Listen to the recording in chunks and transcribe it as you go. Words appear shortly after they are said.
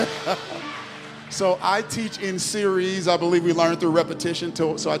So I teach in series. I believe we learn through repetition.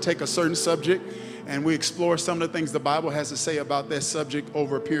 So I take a certain subject and we explore some of the things the Bible has to say about that subject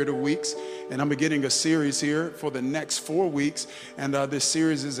over a period of weeks. And I'm beginning a series here for the next 4 weeks. And this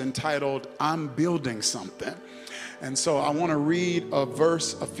series is entitled, I'm Building Something. And so I want to read a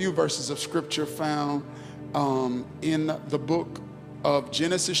few verses of scripture found in the book of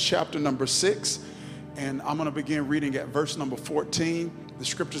Genesis chapter number 6. And I'm going to begin reading at verse number 14. The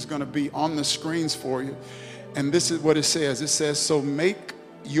scripture is going to be on the screens for you. And this is what it says. It says, so make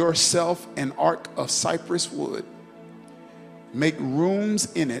yourself an ark of cypress wood. Make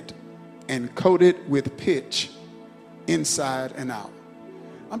rooms in it and coat it with pitch inside and out.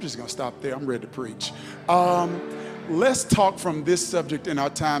 I'm just going to stop there. I'm ready to preach. Let's talk from this subject in our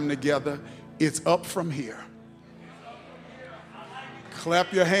time together. It's up from here.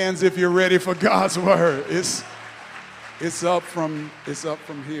 Clap your hands if you're ready for God's word. It's up from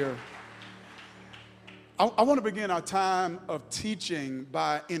here. I want to begin our time of teaching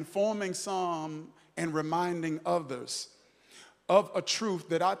by informing some and reminding others of a truth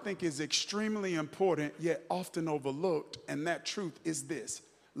that I think is extremely important yet often overlooked, and that truth is this.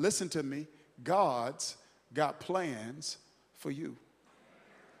 Listen to me. God's got plans for you.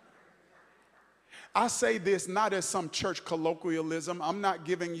 I say this not as some church colloquialism. I'm not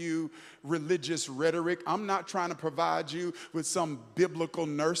giving you religious rhetoric. I'm not trying to provide you with some biblical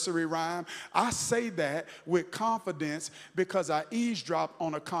nursery rhyme. I say that with confidence because I eavesdropped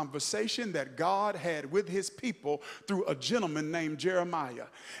on a conversation that God had with his people through a gentleman named Jeremiah.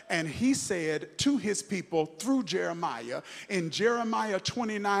 And he said to his people through Jeremiah in Jeremiah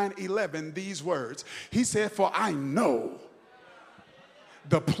 29:11 these words. He said, for I know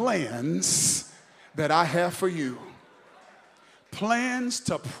the plans that I have for you. Plans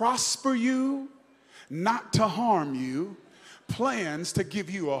to prosper you, not to harm you. Plans to give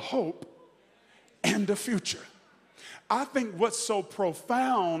you a hope and a future. I think what's so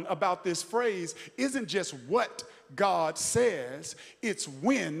profound about this phrase isn't just what God says, it's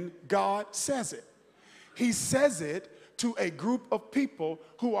when God says it. He says it to a group of people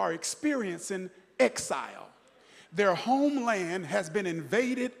who are experiencing exile. Their homeland has been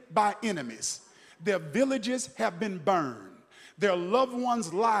invaded by enemies. Their villages have been burned. Their loved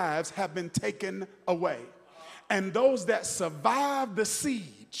ones' lives have been taken away. And those that survived the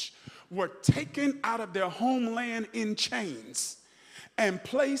siege were taken out of their homeland in chains and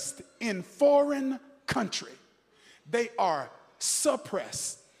placed in foreign country. They are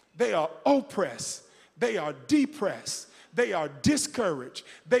suppressed. They are oppressed. They are depressed. They are discouraged.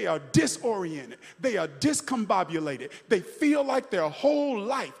 They are disoriented. They are discombobulated. They feel like their whole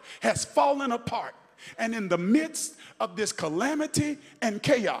life has fallen apart. And in the midst of this calamity and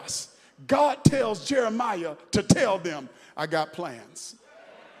chaos, God tells Jeremiah to tell them, I got plans.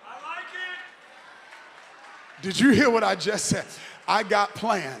 I like it. Did you hear what I just said? I got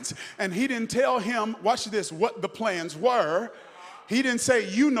plans. And he didn't tell him, watch this, what the plans were. He didn't say,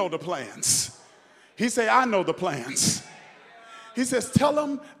 you know the plans. He said, I know the plans. He says, tell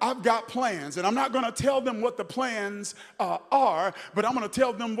them I've got plans. And I'm not going to tell them what the plans are, but I'm going to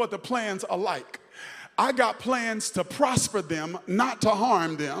tell them what the plans are like. I got plans to prosper them, not to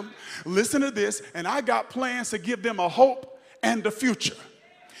harm them. Listen to this. And I got plans to give them a hope and a future.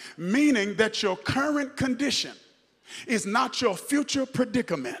 Meaning that your current condition is not your future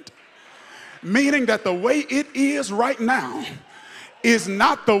predicament. Meaning that the way it is right now is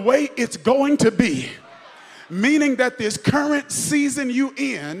not the way it's going to be. Meaning that this current season you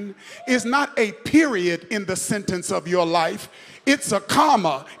in is not a period in the sentence of your life. It's a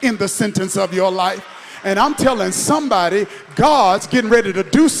comma in the sentence of your life. And I'm telling somebody, God's getting ready to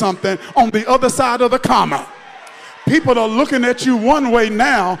do something on the other side of the comma. People are looking at you one way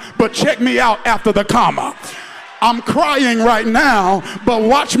now, but check me out after the comma. I'm crying right now, but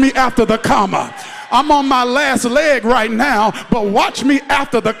watch me after the comma. I'm on my last leg right now, but watch me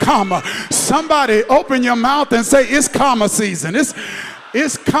after the comma. Somebody open your mouth and say, it's comma season.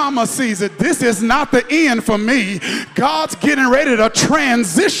 It's comma season. This is not the end for me. God's getting ready to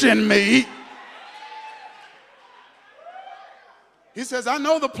transition me. He says, I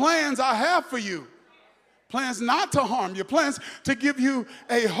know the plans I have for you. Plans not to harm you, plans to give you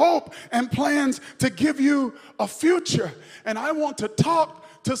a hope, and plans to give you a future. And I want to talk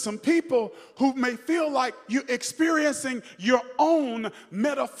to some people who may feel like you're experiencing your own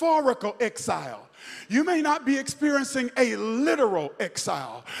metaphorical exile. You may not be experiencing a literal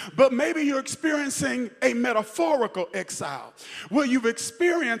exile, but maybe you're experiencing a metaphorical exile where you've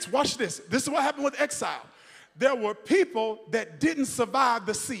experienced, watch this, this is what happened with exile. There were people that didn't survive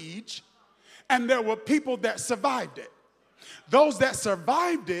the siege, and there were people that survived it. Those that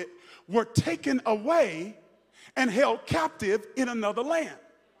survived it were taken away and held captive in another land.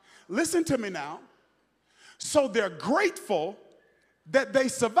 Listen to me now. So they're grateful that they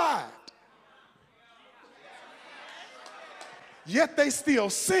survived. Yet they still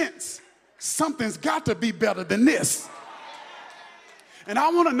sense something's got to be better than this. And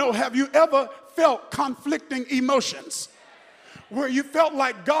I want to know, have you ever felt conflicting emotions where you felt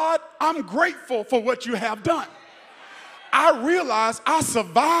like, God, I'm grateful for what you have done. I realize I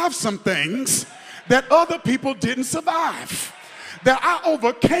survived some things that other people didn't survive. That I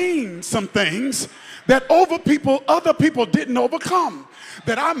overcame some things that other people didn't overcome.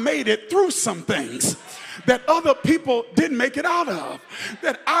 That I made it through some things that other people didn't make it out of.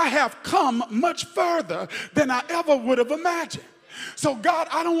 That I have come much further than I ever would have imagined. So God,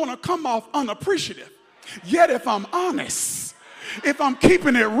 I don't want to come off unappreciative. Yet if I'm honest, if I'm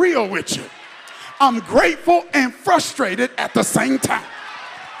keeping it real with you, I'm grateful and frustrated at the same time.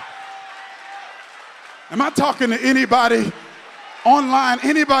 Am I talking to anybody online,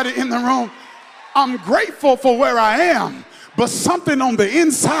 anybody in the room? I'm grateful for where I am, but something on the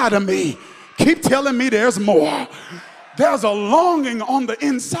inside of me keep telling me there's more. There's a longing on the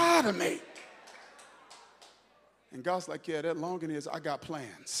inside of me. And God's like, yeah, that longing is, I got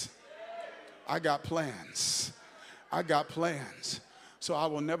plans. I got plans. I got plans. So I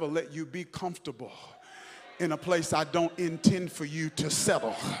will never let you be comfortable in a place I don't intend for you to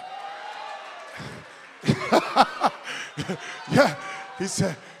settle. Yeah, he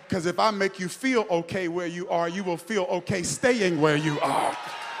said, because if I make you feel okay where you are, you will feel okay staying where you are.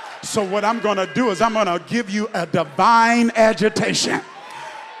 So what I'm going to do is I'm going to give you a divine agitation.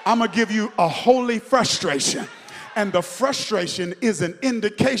 I'm going to give you a holy frustration. And the frustration is an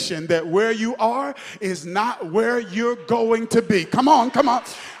indication that where you are is not where you're going to be. Come on, come on.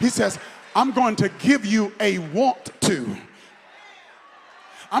 He says, I'm going to give you a want to.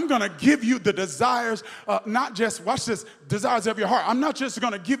 I'm going to give you the desires, not just, watch this, desires of your heart. I'm not just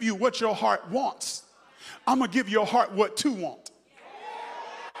going to give you what your heart wants. I'm going to give your heart what to want.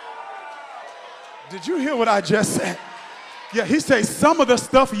 Did you hear what I just said? Yeah, he says some of the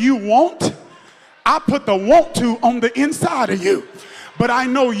stuff you want, I put the want to on the inside of you. But I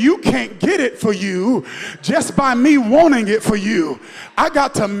know you can't get it for you just by me wanting it for you. I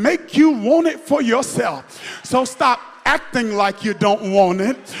got to make you want it for yourself. So stop acting like you don't want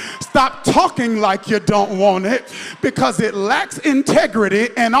it. Stop talking like you don't want it, because it lacks integrity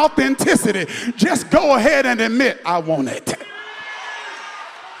and authenticity. Just go ahead and admit, I want it.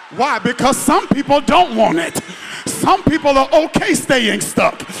 Why? Because some people don't want it. Some people are okay staying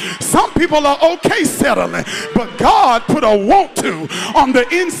stuck. Some people are okay settling. But God put a want to on the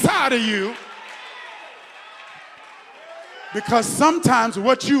inside of you, because sometimes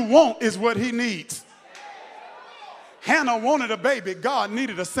what you want is what he needs. Hannah wanted a baby. God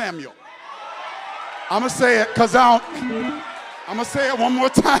needed a Samuel. I'm going to say it because I'm going to say it one more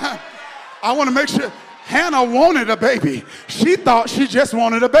time. I want to make sure. Hannah wanted a baby. She thought she just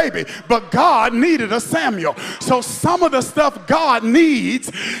wanted a baby, but God needed a Samuel. So some of the stuff God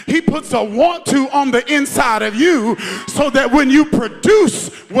needs, he puts a want to on the inside of you, so that when you produce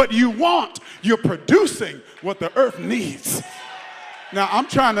what you want, you're producing what the earth needs. Now, I'm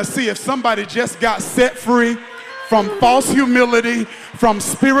trying to see if somebody just got set free from false humility, from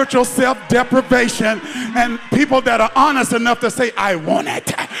spiritual self-deprivation, and people that are honest enough to say, I want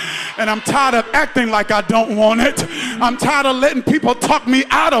it. And I'm tired of acting like I don't want it. I'm tired of letting people talk me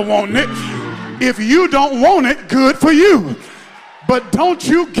out of wanting it. If you don't want it, good for you. But don't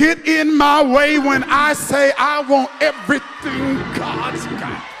you get in my way when I say I want everything God's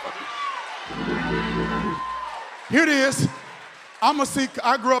got. Here it is. I'm going to see,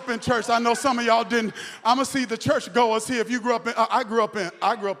 I grew up in church. I know some of y'all didn't. I'm going to see the church goers here. If you grew up in, I grew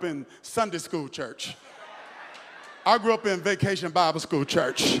up in Sunday school church. I grew up in Vacation Bible School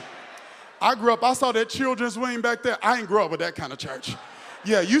church. I saw that children's wing back there. I ain't grow up with that kind of church.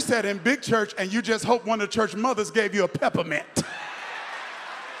 Yeah, you sat in big church and you just hope one of the church mothers gave you a peppermint.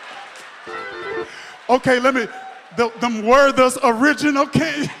 Okay, them Werther's original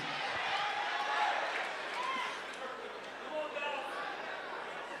king.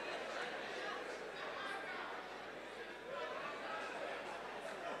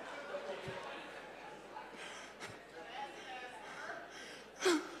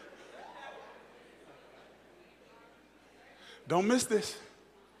 Don't miss this.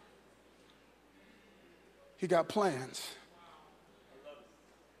 He got plans.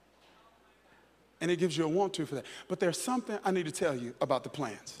 And it gives you a want to for that. But there's something I need to tell you about the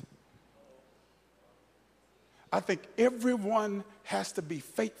plans. I think everyone has to be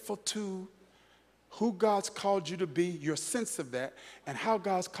faithful to who God's called you to be, your sense of that, and how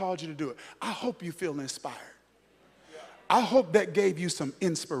God's called you to do it. I hope you feel inspired. I hope that gave you some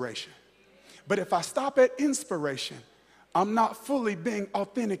inspiration. But if I stop at inspiration, I'm not fully being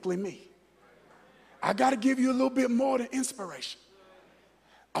authentically me. I got to give you a little bit more than inspiration.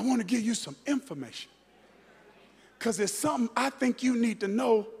 I want to give you some information. Because it's something I think you need to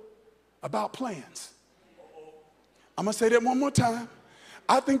know about plans. I'm going to say that one more time.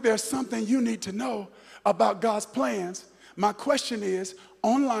 I think there's something you need to know about God's plans. My question is,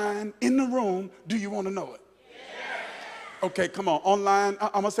 online, in the room, do you want to know it? Yeah. Okay, come on. Online,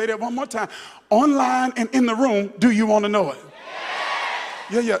 I'm going to say that one more time. Online and in the room, do you want to know it?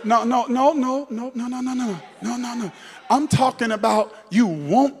 Yeah. No. I'm talking about you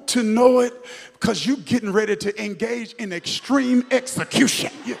want to know it because you're getting ready to engage in extreme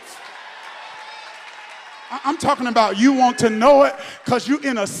execution. Yes. I'm talking about you want to know it because you're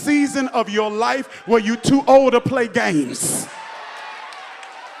in a season of your life where you're too old to play games.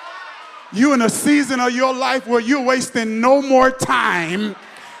 You're in a season of your life where you're wasting no more time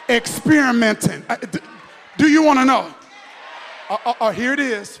experimenting. Do you want to know? Here it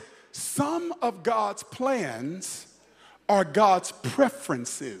is. Some of God's plans are God's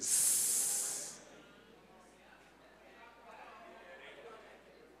preferences.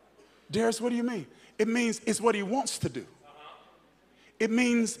 Darius, what do you mean? It means it's what he wants to do. It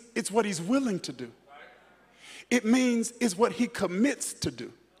means it's what he's willing to do. It means it's what he commits to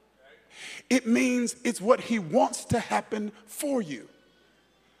do. It means it's what he wants to happen for you.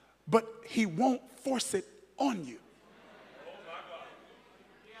 But he won't force it on you.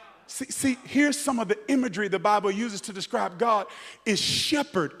 See, here's some of the imagery the Bible uses to describe God is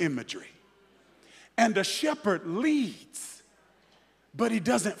shepherd imagery. And the shepherd leads, but he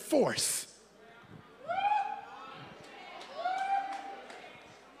doesn't force.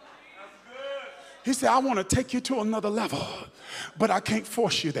 He said, I want to take you to another level, but I can't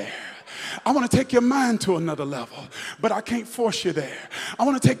force you there. I want to take your mind to another level, but I can't force you there. I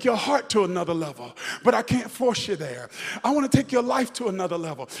want to take your heart to another level, but I can't force you there. I want to take your life to another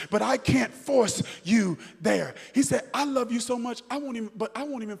level, but I can't force you there. He said, I love you so much, I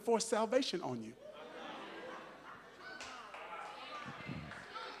won't even force salvation on you.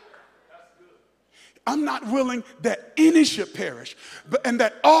 I'm not willing that any should perish, and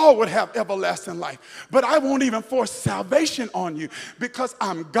that all would have everlasting life. But I won't even force salvation on you because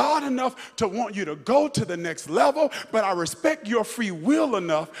I'm God enough to want you to go to the next level, but I respect your free will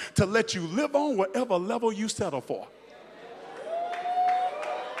enough to let you live on whatever level you settle for.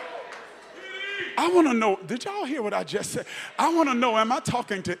 I want to know, did y'all hear what I just said? I want to know, am I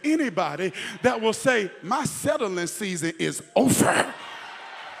talking to anybody that will say, my settling season is over?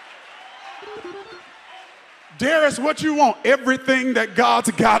 Darius, what you want? Everything that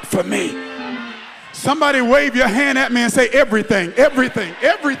God's got for me. Somebody wave your hand at me and say everything, everything,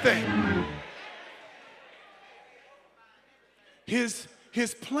 everything. His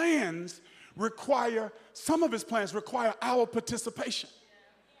plans require, some of his plans require our participation.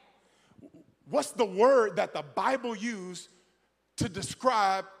 What's the word that the Bible used to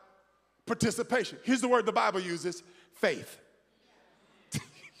describe participation? Here's the word the Bible uses, faith.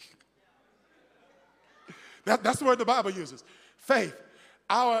 That's the word the Bible uses, faith.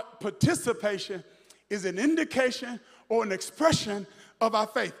 Our participation is an indication or an expression of our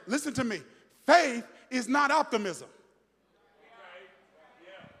faith. Listen to me. Faith is not optimism.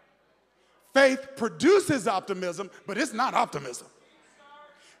 Faith produces optimism, but it's not optimism.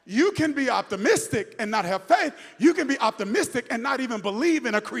 You can be optimistic and not have faith. You can be optimistic and not even believe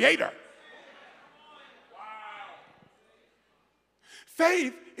in a creator.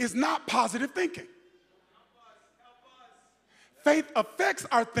 Faith is not positive thinking. Faith affects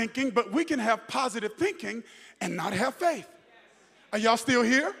our thinking, but we can have positive thinking and not have faith. Are y'all still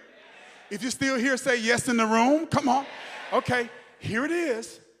here? If you're still here, say yes in the room. Come on. Okay, here it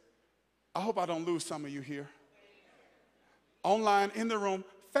is. I hope I don't lose some of you here. Online, in the room,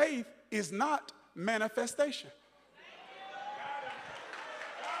 faith is not manifestation.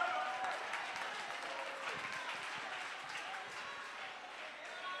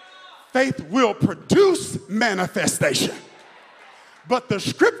 Faith will produce manifestation. But the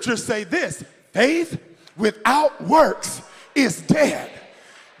scriptures say this, faith without works is dead.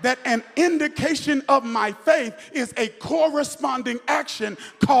 That an indication of my faith is a corresponding action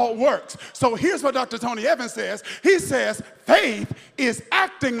called works. So here's what Dr. Tony Evans says. He says faith is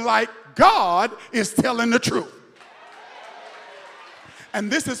acting like God is telling the truth. And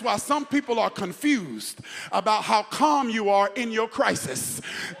this is why some people are confused about how calm you are in your crisis.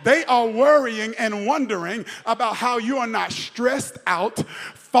 They are worrying and wondering about how you are not stressed out,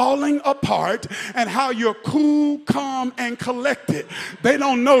 falling apart and how you're cool, calm, and collected. They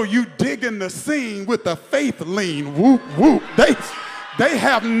don't know you digging the scene with the faith lean. Whoop, whoop. They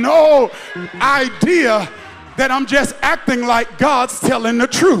have no idea that I'm just acting like God's telling the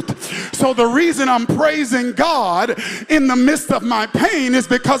truth. So the reason I'm praising God in the midst of my pain is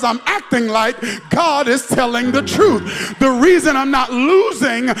because I'm acting like God is telling the truth. The reason I'm not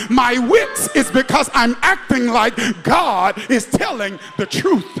losing my wits is because I'm acting like God is telling the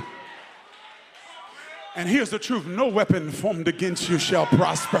truth. And here's the truth: no weapon formed against you shall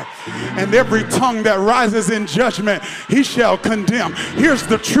prosper, and every tongue that rises in judgment he shall condemn. Here's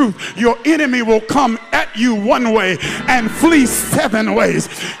the truth: your enemy will come at you one way and flee 7 ways.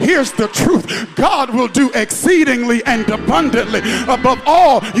 Here's the truth: God will do exceedingly and abundantly above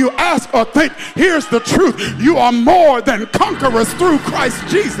all you ask or think. Here's the truth: you are more than conquerors through Christ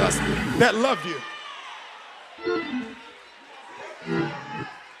Jesus that love you.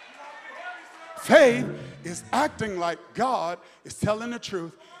 Faith is acting like God is telling the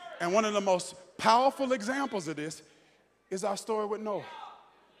truth. And one of the most powerful examples of this is our story with Noah.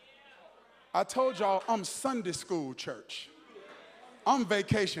 I told y'all I'm Sunday school church. I'm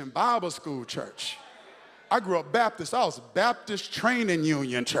vacation Bible school church. I grew up Baptist. I was Baptist Training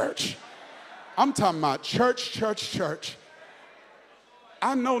Union church. I'm talking about church.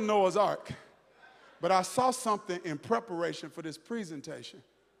 I know Noah's Ark, but I saw something in preparation for this presentation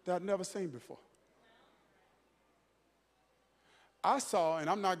that I'd never seen before. I saw, and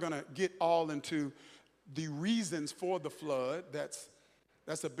I'm not going to get all into the reasons for the flood. That's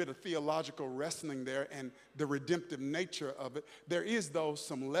a bit of theological wrestling there and the redemptive nature of it. There is, though,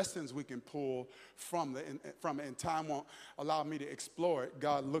 some lessons we can pull from it, and time won't allow me to explore it.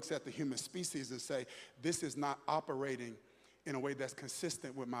 God looks at the human species and say, this is not operating in a way that's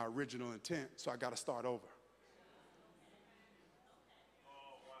consistent with my original intent, so I got to start over.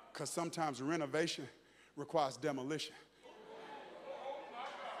 Because sometimes renovation requires demolition.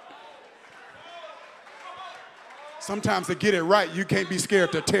 Sometimes to get it right, you can't be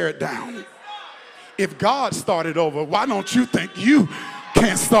scared to tear it down. If God started over, why don't you think you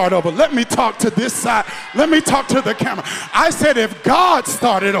can't start over? Let me talk to this side. Let me talk to the camera. I said, if God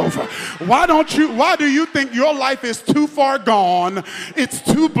started over, why do you think your life is too far gone? It's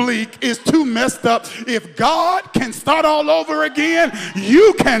too bleak. It's too messed up. If God can start all over again,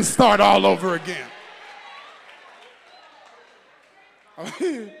 you can start all over again.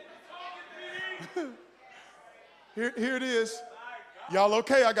 Here it is. Y'all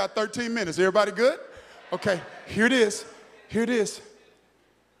okay? I got 13 minutes. Everybody good? Okay, here it is. Here it is.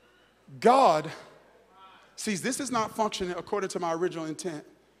 God sees this is not functioning according to my original intent.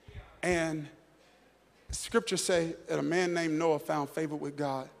 And scriptures say that a man named Noah found favor with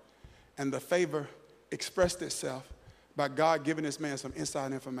God. And the favor expressed itself by God giving this man some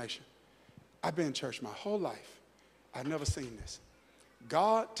inside information. I've been in church my whole life. I've never seen this.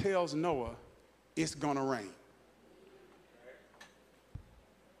 God tells Noah it's going to rain.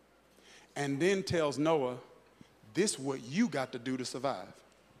 And then tells Noah, this is what you got to do to survive.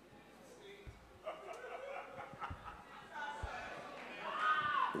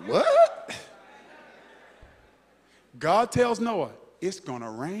 What? God tells Noah, it's going to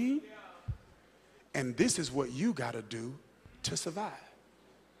rain, and this is what you got to do to survive.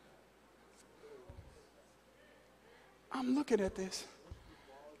 I'm looking at this.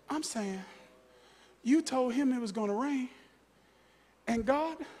 I'm saying, you told him it was going to rain, and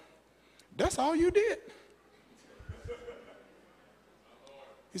God, that's all you did.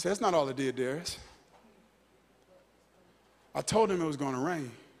 He said, that's not all I did, Darius. I told him it was going to rain.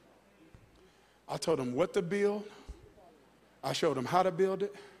 I told him what to build. I showed him how to build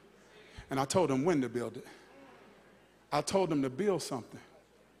it. And I told him when to build it. I told him to build something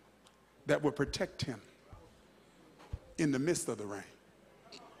that would protect him in the midst of the rain.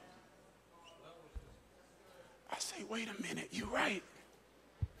 I say, wait a minute, you're right.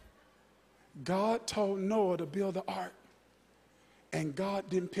 God told Noah to build the ark, and God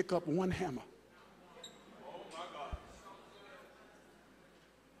didn't pick up one hammer.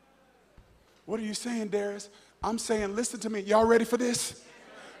 What are you saying, Darius? I'm saying, listen to me. Y'all ready for this?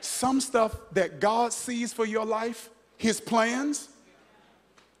 Some stuff that God sees for your life, his plans,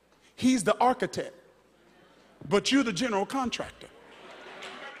 he's the architect, but you're the general contractor.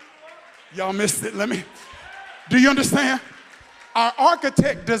 Y'all missed it. Do you understand? Our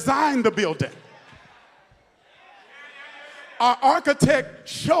architect designed the building. Our architect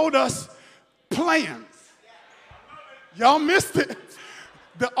showed us plans. Y'all missed it.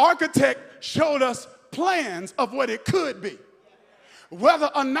 The architect showed us plans of what it could be. Whether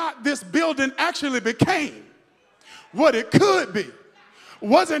or not this building actually became what it could be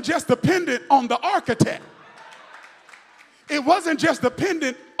wasn't just dependent on the architect. It wasn't just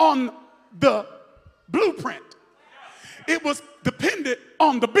dependent on the blueprint. It was dependent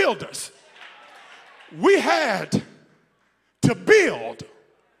on the builders. We had to build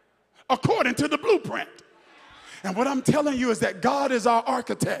according to the blueprint. And what I'm telling you is that God is our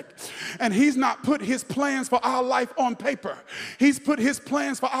architect, and he's not put his plans for our life on paper. He's put his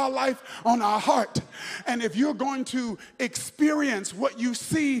plans for our life on our heart. And if you're going to experience what you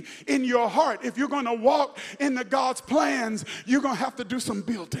see in your heart, if you're going to walk into God's plans, you're going to have to do some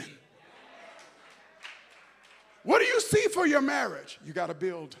building. What do you see for your marriage? You got to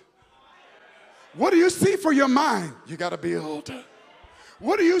build. What do you see for your mind? You got to build.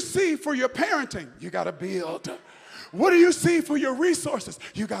 What do you see for your parenting? You got to build. What do you see for your resources?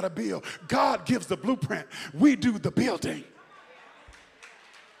 You got to build. God gives the blueprint. We do the building.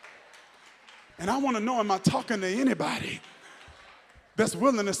 And I want to know, am I talking to anybody that's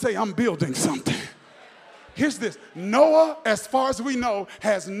willing to say, I'm building something? Here's this. Noah, as far as we know,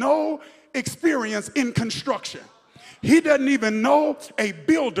 has no experience in construction. He doesn't even know a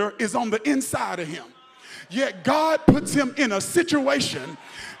builder is on the inside of him. Yet God puts him in a situation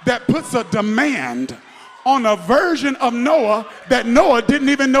that puts a demand on a version of Noah that Noah didn't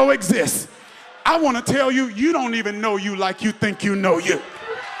even know exists. I want to tell you, you don't even know you like you think you know you.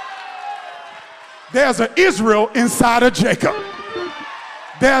 There's an Israel inside of Jacob.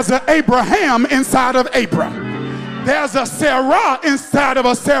 There's an Abraham inside of Abram. There's a Sarah inside of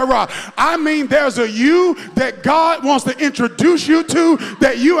a Sarah. I mean, there's a you that God wants to introduce you to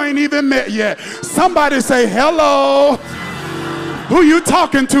that you ain't even met yet. Somebody say, hello. Who you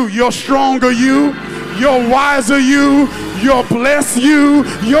talking to? Your stronger you, your wiser you, your blessed you,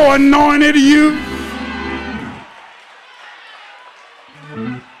 your anointed you.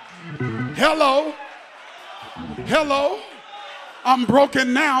 Hello. Hello. I'm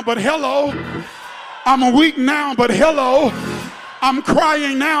broken now, but hello. I'm weak now, but hello. I'm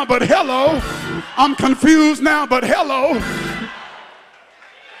crying now, but hello. I'm confused now, but hello.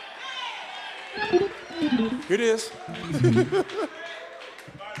 Here it is.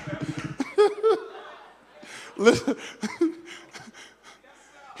 Listen.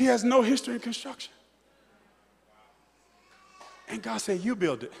 He has no history in construction. And God said, you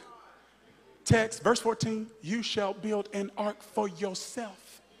build it. Text, verse 14, you shall build an ark for yourself.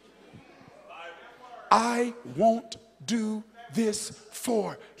 I won't do this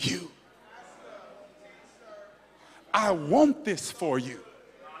for you. I want this for you,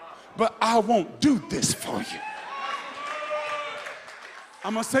 but I won't do this for you.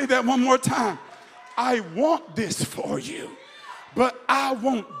 I'm going to say that one more time. I want this for you, but I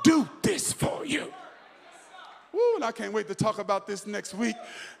won't do this for you. Woo, and I can't wait to talk about this next week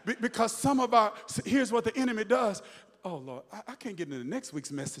because some of our, here's what the enemy does. Oh, Lord, I can't get into the next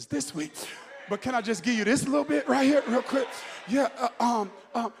week's message this week. But can I just give you this little bit right here real quick? Yeah,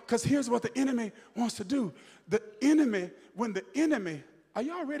 because here's what the enemy wants to do. The enemy, when the enemy, are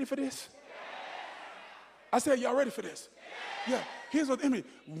y'all ready for this? I said, y'all ready for this? Yeah, here's what the enemy,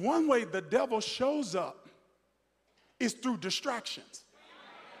 one way the devil shows up is through distractions.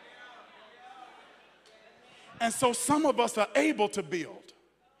 And so some of us are able to build.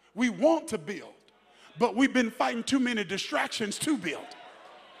 We want to build, but we've been fighting too many distractions to build.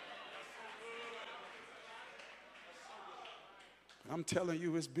 I'm telling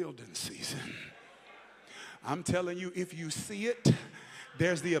you, it's building season. I'm telling you, if you see it,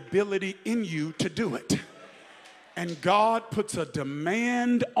 there's the ability in you to do it. And God puts a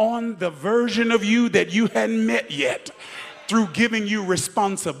demand on the version of you that you hadn't met yet through giving you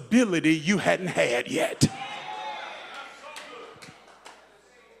responsibility you hadn't had yet.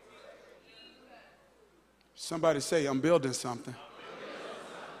 Somebody say, I'm building something.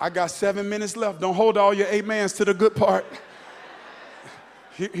 I got 7 minutes left. Don't hold all your amens to the good part.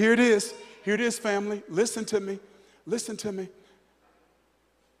 Here it is. Here it is, family. Listen to me. Listen to me.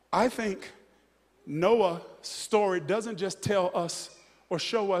 I think Noah's story doesn't just tell us or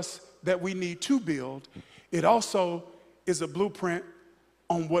show us that we need to build. It also is a blueprint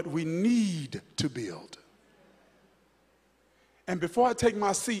on what we need to build. And before I take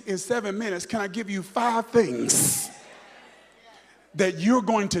my seat in 7 minutes, can I give you 5 things that you're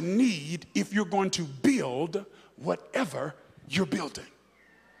going to need if you're going to build whatever you're building?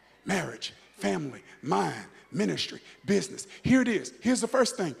 Marriage, family, mind, ministry, business. Here it is. Here's the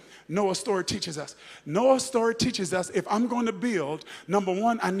first thing Noah's story teaches us. Noah's story teaches us if I'm going to build, number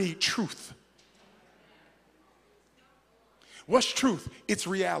one, I need truth. What's truth? It's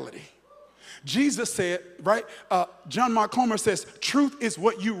reality. Jesus said, right? John Mark Comer says, truth is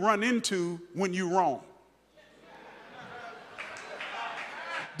what you run into when you're wrong.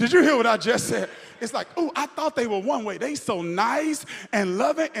 Did you hear what I just said? It's like, oh, I thought they were one way. They so nice and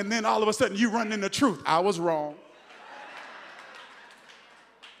loving, and then all of a sudden you run into truth. I was wrong.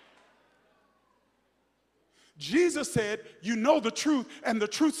 Jesus said, you know the truth, and the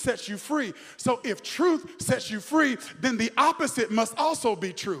truth sets you free. So if truth sets you free, then the opposite must also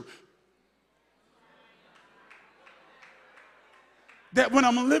be true. That when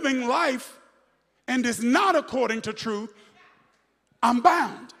I'm living life and it's not according to truth, I'm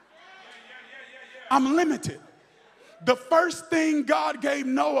bound. I'm limited. The first thing God gave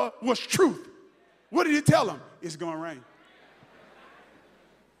Noah was truth. What did he tell him? It's going to rain.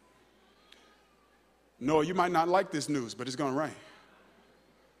 Noah, you might not like this news, but it's going to rain.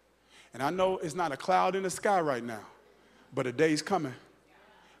 And I know it's not a cloud in the sky right now, but a day's coming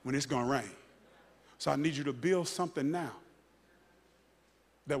when it's going to rain. So I need you to build something now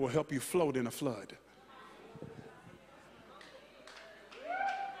that will help you float in a flood.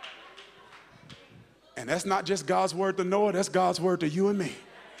 And that's not just God's word to Noah, that's God's word to you and me.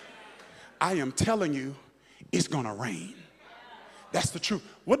 I am telling you, it's going to rain. That's the truth.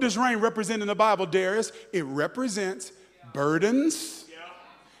 What does rain represent in the Bible, Darius? It represents burdens,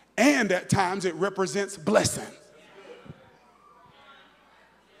 and at times it represents blessing.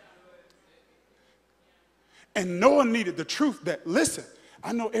 And Noah needed the truth that, listen,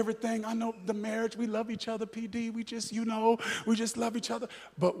 I know everything. I know the marriage. We love each other, PD. We just, we just love each other.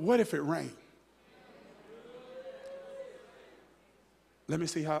 But what if it rained? Let me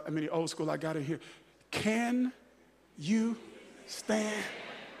see how many old school I got in here. Can you stand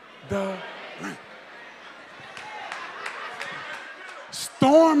the rain?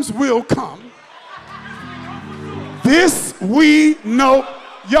 Storms will come. This we know.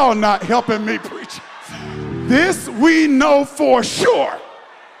 Y'all not helping me preach. This we know for sure.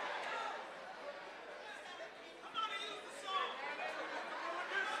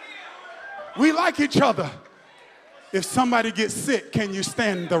 We like each other. If somebody gets sick, can you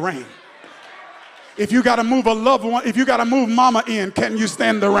stand the rain? If you got to move a loved one, if you got to move mama in, can you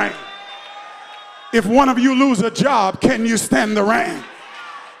stand the rain? If one of you lose a job, can you stand the rain?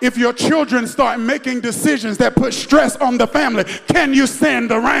 If your children start making decisions that put stress on the family, can you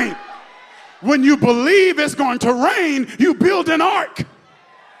stand the rain? When you believe it's going to rain, you build an ark.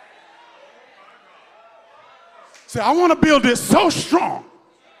 Say, I want to build it so strong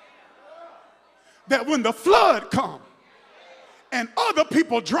that when the flood comes and other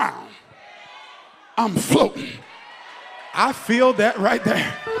people drown, I'm floating. I feel that right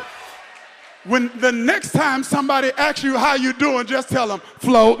there. When the next time somebody asks you how you doing, just tell them,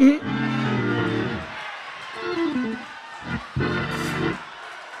 floating.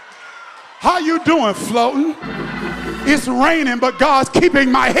 How you doing, floating? It's raining, but God's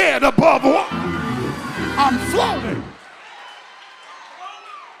keeping my head above water. I'm floating.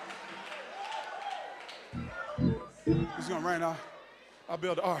 It's gonna rain. I'll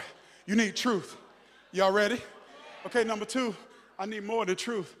build the ark. You need truth. Y'all ready? Okay, number two, I need more than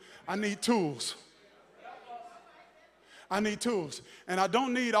truth. I need tools. I need tools. And I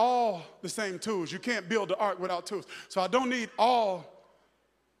don't need all the same tools. You can't build the ark without tools. So I don't need all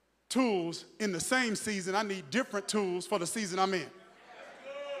tools in the same season. I need different tools for the season I'm in.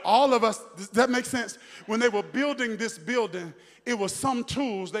 All of us, does that make sense? When they were building this building, it was some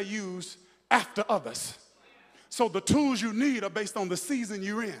tools they used after others. So the tools you need are based on the season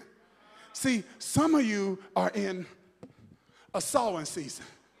you're in. See, some of you are in a sowing season.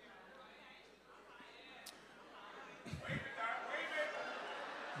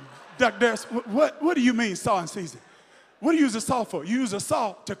 Dr. Darius, what do you mean sowing season? What do you use a saw for? You use a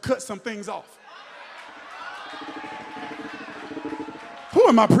saw to cut some things off. Who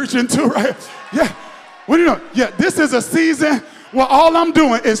am I preaching to right here? Yeah. What do you know? Yeah, this is a season where all I'm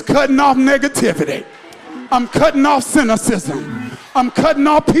doing is cutting off negativity. I'm cutting off cynicism. I'm cutting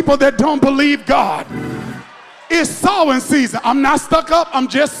off people that don't believe God. It's sowing season. I'm not stuck up. I'm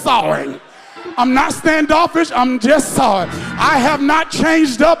just sowing. I'm not standoffish. I'm just sowing. I have not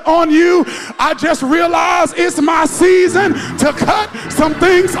changed up on you. I just realized it's my season to cut some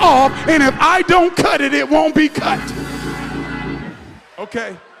things off. And if I don't cut it, it won't be cut.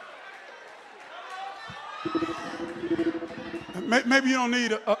 Okay. Maybe you don't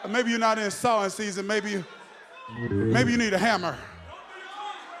need, maybe you're not in sowing season. Maybe you need a hammer.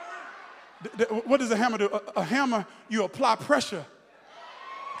 What does a hammer do? A hammer, you apply pressure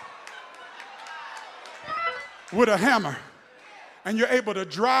with a hammer, and you're able to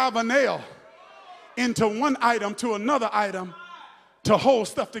drive a nail into one item to another item to hold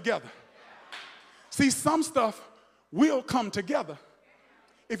stuff together. See, some stuff will come together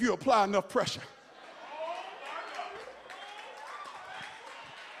if you apply enough pressure.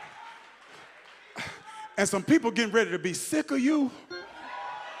 and some people getting ready to be sick of you.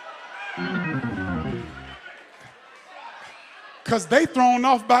 Because they thrown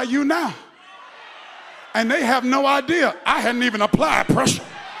off by you now. And they have no idea. I hadn't even applied pressure.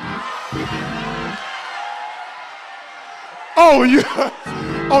 Oh,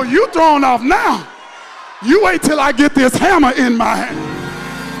 you thrown off now. You wait till I get this hammer in my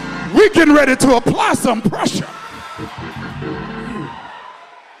hand. We getting ready to apply some pressure.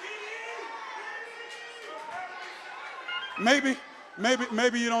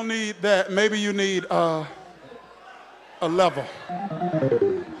 Maybe you don't need that. Maybe you need a level.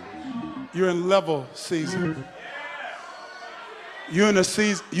 You're in level season. You're in a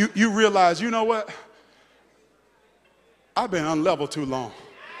season, you realize, you know what? I've been unlevel too long.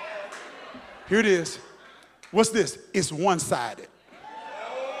 Here it is. What's this? It's one-sided.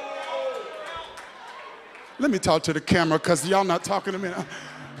 Let me talk to the camera because y'all not talking to me.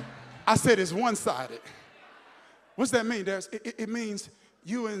 I said it's one-sided. What's that mean? It means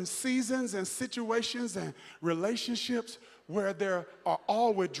you in seasons and situations and relationships where there are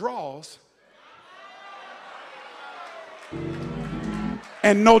all withdrawals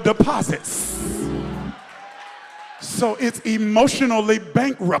and no deposits. So it's emotionally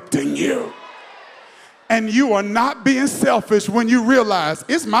bankrupting you. And you are not being selfish when you realize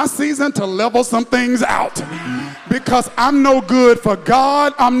it's my season to level some things out. Because I'm no good for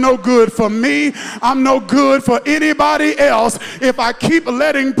God, I'm no good for me, I'm no good for anybody else if I keep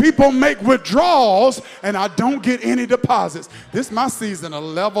letting people make withdrawals and I don't get any deposits. This is my season to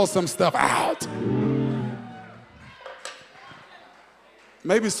level some stuff out.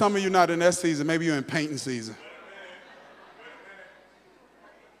 Maybe some of you not in that season, maybe you're in painting season.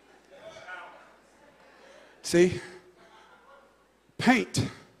 See, paint,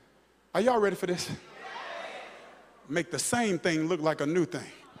 are y'all ready for this? Make the same thing look like a new thing.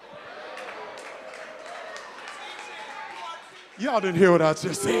 Y'all didn't hear what I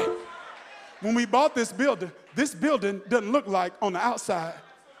just said. When we bought this building doesn't look like on the outside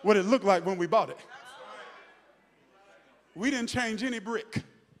what it looked like when we bought it. We didn't change any brick.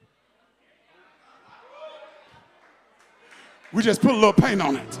 We just put a little paint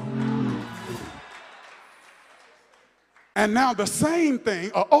on it. And now the same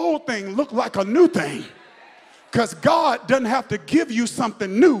thing, an old thing, look like a new thing. Because God doesn't have to give you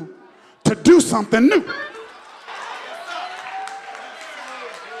something new to do something new.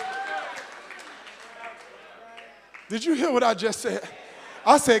 Did you hear what I just said?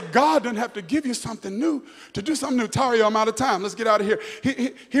 I said God doesn't have to give you something new to do something new. Tario, I'm out of time. Let's get out of here.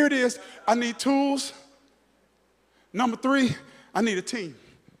 Here it is. I need tools. Number 3, I need a team.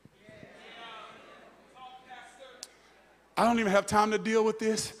 I don't even have time to deal with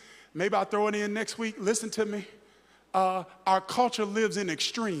this. Maybe I'll throw it in next week. Listen to me. Our culture lives in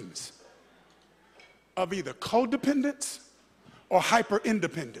extremes of either codependence or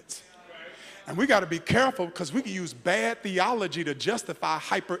hyper-independence. And we got to be careful because we can use bad theology to justify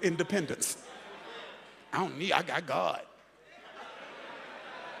hyper-independence. I got God.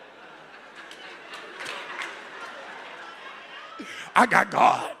 I got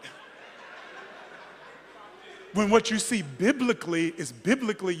God. When what you see biblically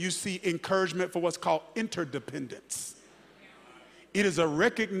you see encouragement for what's called interdependence. It is a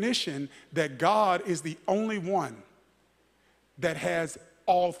recognition that God is the only one that has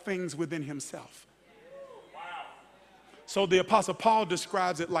all things within himself. So the Apostle Paul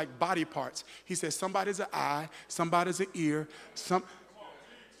describes it like body parts. He says somebody's an eye, somebody's an ear,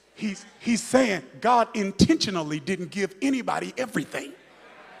 he's saying God intentionally didn't give anybody everything.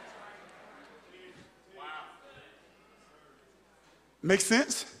 Make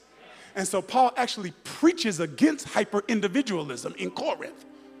sense? And so Paul actually preaches against hyper-individualism in Corinth.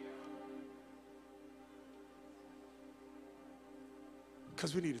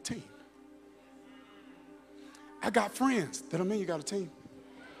 Because we need a team. I got friends. That don't mean you got a team.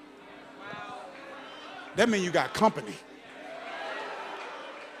 That means you got company.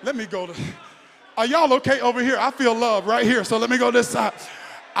 Let me go to... Are y'all okay over here? I feel love right here, so let me go this side.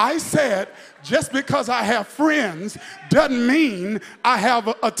 I said, just because I have friends doesn't mean I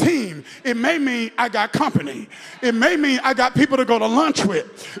have a team. It may mean I got company. It may mean I got people to go to lunch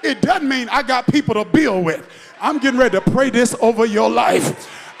with. It doesn't mean I got people to build with. I'm getting ready to pray this over your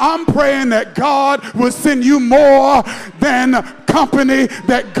life. I'm praying that God will send you more than company,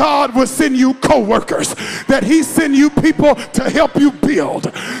 that God will send you co-workers, that he send you people to help you build,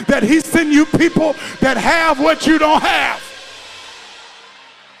 that he send you people that have what you don't have.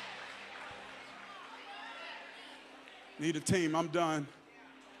 Need a team. I'm done.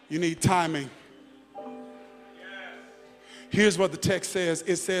 You need timing. Here's what the text says.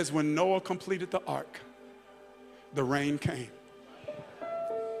 It says when Noah completed the ark, the rain came.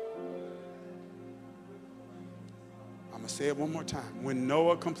 I'm going to say it one more time. When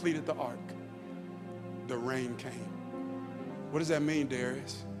Noah completed the ark, the rain came. What does that mean,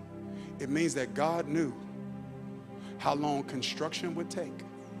 Darius? It means that God knew how long construction would take.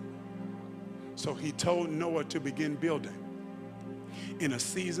 So he told Noah to begin building in a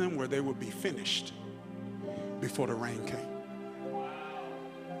season where they would be finished before the rain came.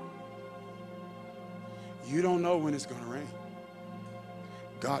 You don't know when it's going to rain.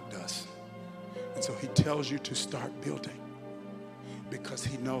 God does. And so he tells you to start building because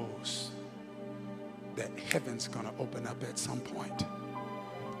he knows that heaven's going to open up at some point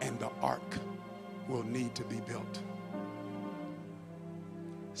and the ark will need to be built.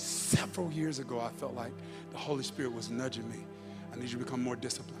 Several years ago, I felt like the Holy Spirit was nudging me. I need you to become more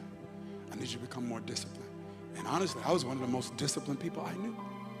disciplined. I need you to become more disciplined. And honestly, I was one of the most disciplined people I knew.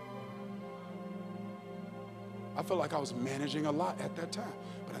 I felt like I was managing a lot at that time.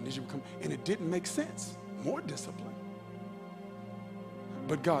 But I need you to become, and it didn't make sense. More discipline.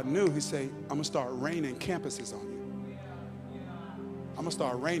 But God knew, he said, I'm going to start raining campuses on you. I'm going to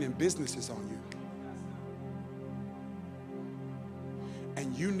start raining businesses on you.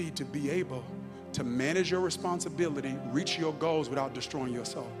 And you need to be able to manage your responsibility, reach your goals without destroying your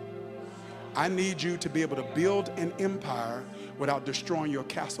soul. I need you to be able to build an empire without destroying your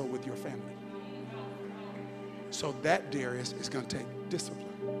castle with your family. So that, Darius, is going to take discipline.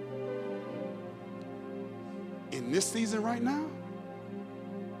 In this season right now,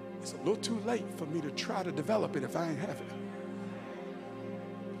 it's a little too late for me to try to develop it if I ain't have it.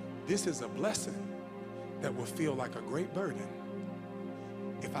 This is a blessing that will feel like a great burden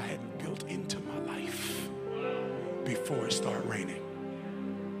if I hadn't built into my life before it started raining.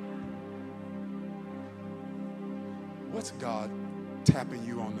 What's God tapping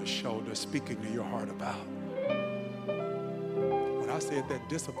you on the shoulder, speaking to your heart about? When I said that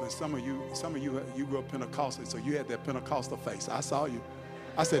discipline, some of you grew up Pentecostal, so you had that Pentecostal face. I saw you.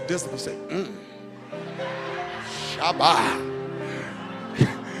 I said discipline, say, Shabbat.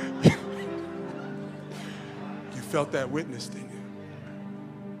 You felt that witness, didn't you?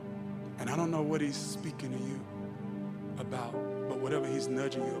 And I don't know what he's speaking to you about, but whatever he's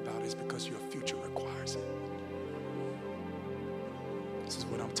nudging you about is because your future requires it. This is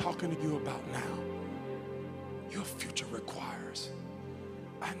what I'm talking to you about now. Your future requires,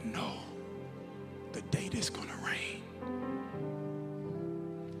 I know the date is going to rain.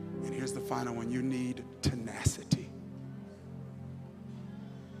 And here's the final one. You need tenacity.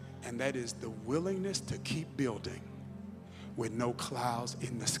 And that is the willingness to keep building with no clouds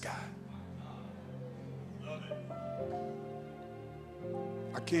in the sky.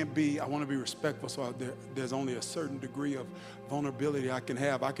 I want to be respectful, so there's only a certain degree of vulnerability I can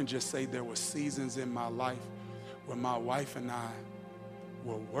have. I can just say there were seasons in my life where my wife and I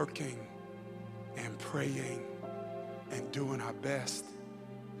were working and praying and doing our best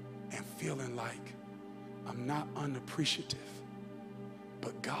and feeling like I'm not unappreciative,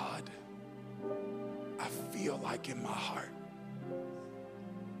 but God, I feel like in my heart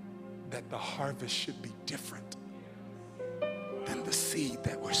that the harvest should be different than the seed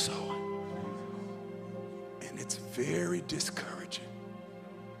that we're sowing. And it's very discouraging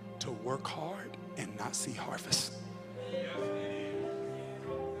to work hard and not see harvest.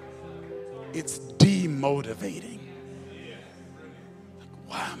 It's demotivating. Like,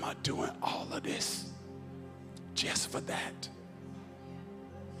 why am I doing all of this just for that?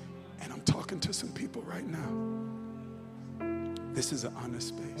 And I'm talking to some people right now. This is an honest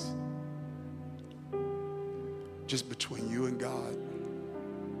space. Just between you and God.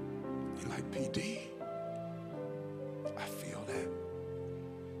 And like PD, I feel that.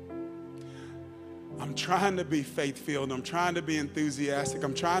 I'm trying to be faith-filled. I'm trying to be enthusiastic.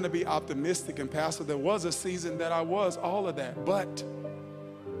 I'm trying to be optimistic. And Pastor, there was a season that I was all of that. But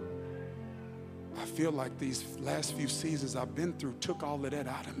I feel like these last few seasons I've been through took all of that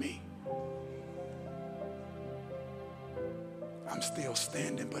out of me. I'm still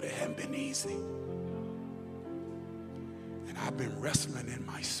standing, but it hasn't been easy. And I've been wrestling in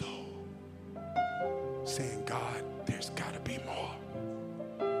my soul, saying, God, there's got to be more.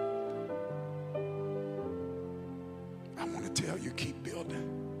 I want to tell you, keep building.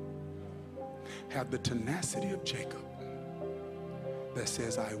 Have the tenacity of Jacob that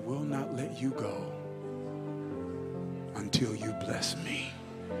says, I will not let you go until you bless me.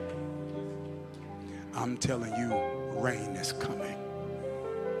 I'm telling you, rain is coming.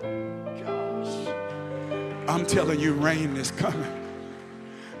 I'm telling you, rain is coming.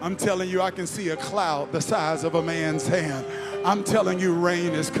 I'm telling you, I can see a cloud the size of a man's hand I'm telling you,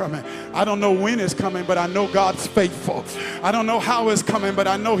 rain is coming. I don't know when it's coming, but I know God's faithful. I don't know how it's coming, but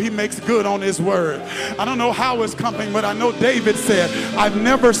I know he makes good on his word. I don't know how it's coming, but I know David said, I've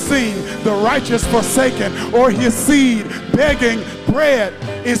never seen the righteous forsaken or his seed begging bread.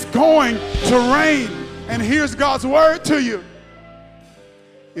 It's going to rain. And here's God's word to you.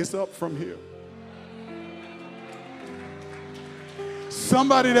 It's up from here.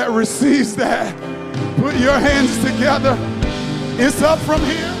 Somebody that receives that, put your hands together. It's up from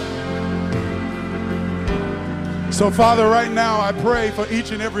here. So, Father, right now I pray for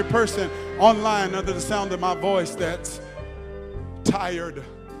each and every person online under the sound of my voice that's tired,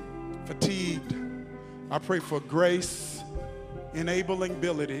 fatigued. I pray for grace, enabling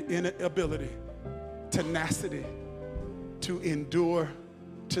ability, tenacity to endure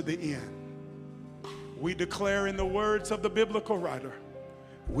to the end. We declare in the words of the biblical writer,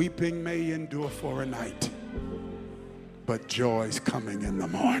 weeping may endure for a night, but joy's coming in the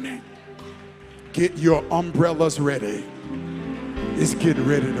morning. Get your umbrellas ready. It's getting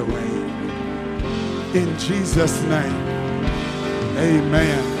ready to rain. In Jesus' name,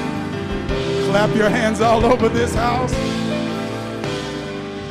 amen. Clap your hands all over this house.